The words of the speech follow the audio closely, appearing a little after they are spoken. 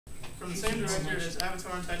From the same director as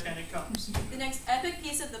Avatar and Titanic comes. The next epic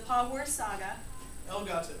piece of the Paw Wars saga. El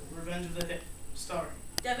Gato, Revenge of the Hit, starring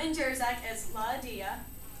Devin Jerzak as La Dia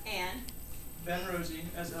and Ben Rosie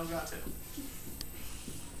as El Gato.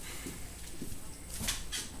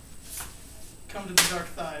 Come to the dark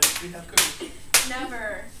thighs, we have cookies.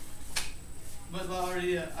 Never. But La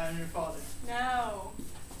Dia, I am your father. No.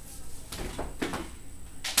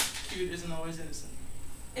 Cute isn't always innocent.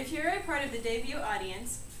 If you're a part of the debut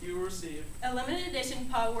audience, You will receive a limited edition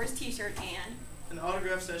Paw Wars t-shirt and an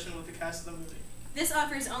autograph session with the cast of the movie, this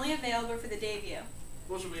offer is only available for the debut.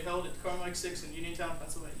 which will be held at Carmike 6 in Uniontown,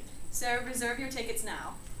 Pennsylvania. So reserve your tickets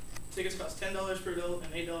now. Tickets cost $10 per adult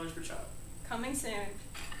and $8 per child. Coming soon.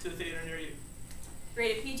 To the theater near you.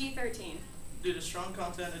 Rated PG-13. Due to strong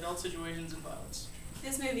content, adult situations, and violence.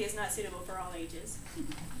 This movie is not suitable for all ages.